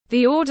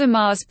The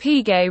Audemars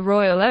Piguet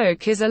Royal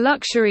Oak is a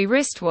luxury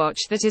wristwatch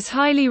that is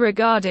highly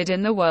regarded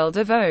in the world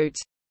of haute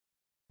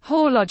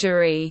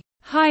horlogerie,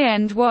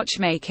 high-end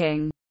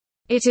watchmaking.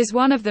 It is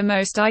one of the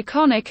most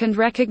iconic and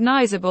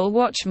recognizable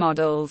watch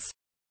models,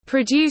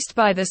 produced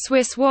by the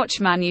Swiss watch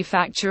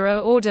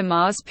manufacturer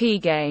Audemars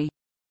Piguet.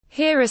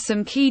 Here are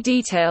some key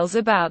details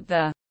about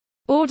the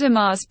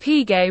Audemars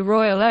Piguet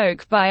Royal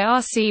Oak by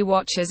RC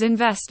Watches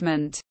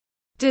Investment.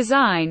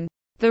 Design.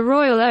 The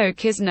Royal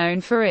Oak is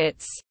known for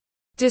its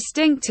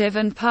distinctive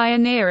and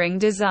pioneering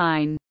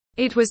design.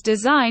 It was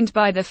designed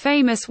by the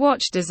famous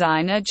watch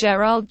designer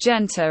Gerald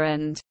Genta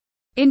and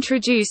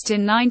introduced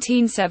in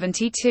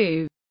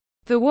 1972.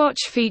 The watch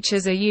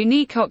features a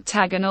unique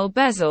octagonal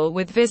bezel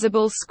with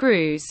visible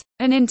screws,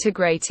 an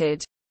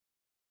integrated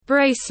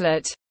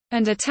bracelet,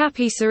 and a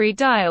tapisserie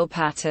dial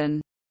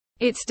pattern.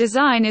 Its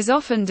design is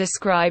often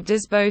described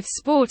as both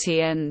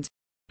sporty and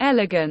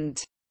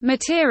elegant.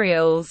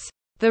 Materials.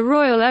 The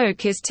Royal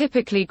Oak is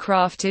typically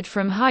crafted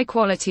from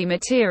high-quality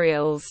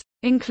materials,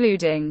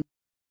 including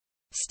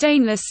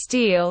stainless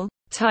steel,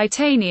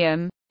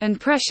 titanium,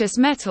 and precious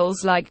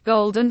metals like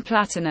gold and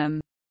platinum.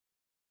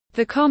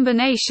 The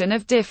combination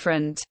of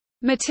different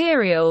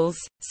materials,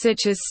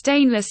 such as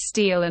stainless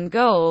steel and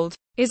gold,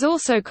 is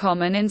also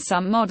common in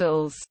some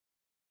models.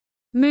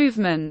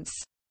 Movements.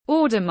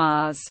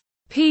 Audemars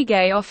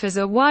Piguet offers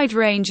a wide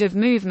range of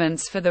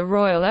movements for the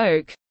Royal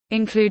Oak,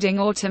 including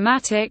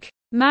automatic,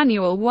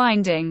 manual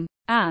winding,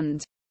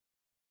 and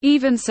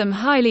even some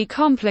highly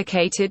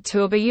complicated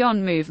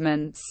tourbillon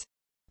movements.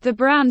 The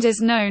brand is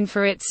known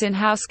for its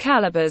in-house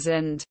calibers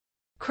and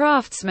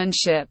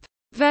craftsmanship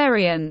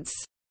variants.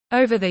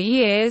 Over the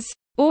years,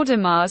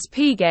 Audemars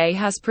Piguet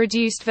has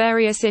produced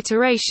various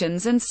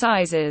iterations and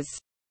sizes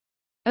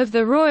of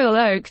the Royal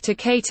Oak to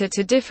cater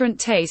to different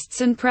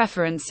tastes and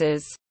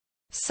preferences.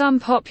 Some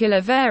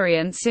popular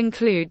variants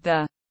include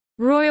the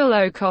Royal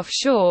Oak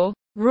Offshore,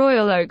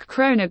 Royal Oak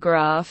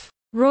Chronograph,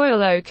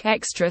 Royal Oak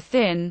Extra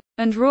Thin,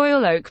 and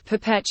Royal Oak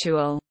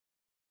Perpetual.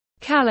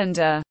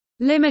 Calendar.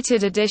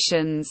 Limited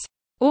editions.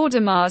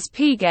 Audemars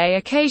Piguet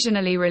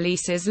occasionally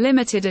releases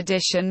limited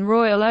edition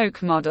Royal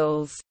Oak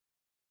models,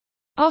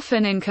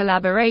 often in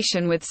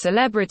collaboration with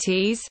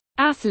celebrities,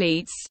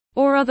 athletes,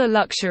 or other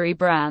luxury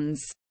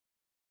brands.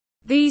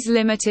 These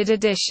limited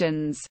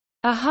editions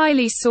are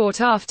highly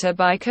sought after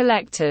by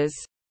collectors.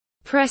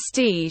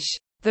 Prestige.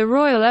 The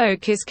Royal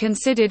Oak is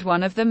considered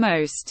one of the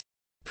most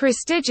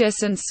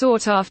prestigious and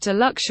sought-after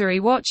luxury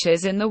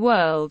watches in the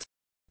world.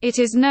 It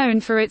is known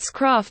for its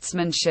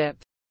craftsmanship,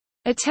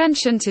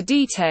 attention to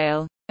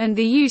detail, and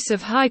the use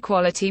of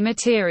high-quality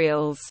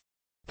materials.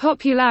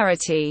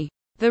 Popularity.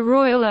 The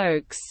Royal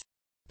Oak's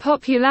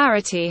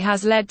popularity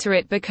has led to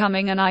it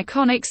becoming an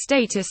iconic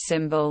status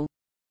symbol.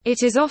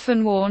 It is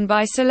often worn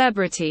by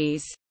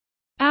celebrities,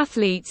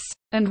 athletes,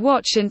 and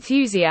watch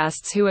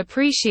enthusiasts who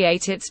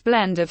appreciate its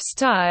blend of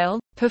style,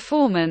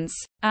 performance,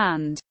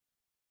 and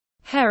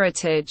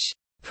heritage.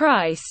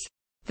 Price.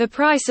 The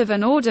price of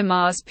an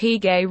Audemars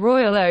Piguet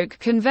Royal Oak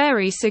can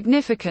vary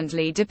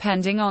significantly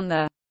depending on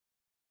the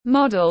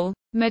model,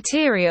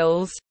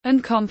 materials,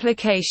 and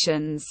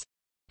complications.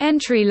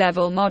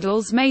 Entry-level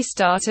models may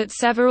start at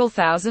several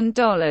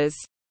 $1,000s,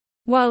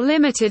 while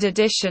limited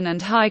edition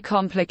and high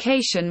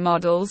complication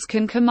models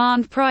can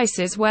command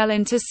prices well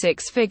into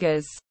six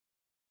figures.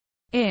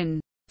 In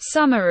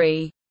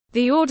summary,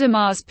 the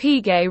Audemars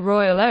Piguet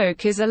Royal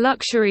Oak is a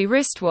luxury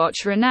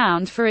wristwatch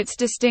renowned for its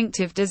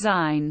distinctive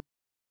design,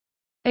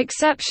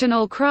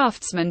 exceptional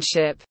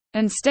craftsmanship,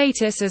 and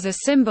status as a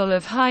symbol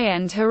of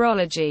high-end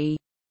horology.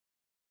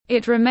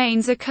 It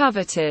remains a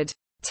coveted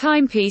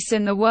timepiece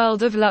in the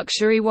world of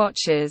luxury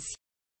watches.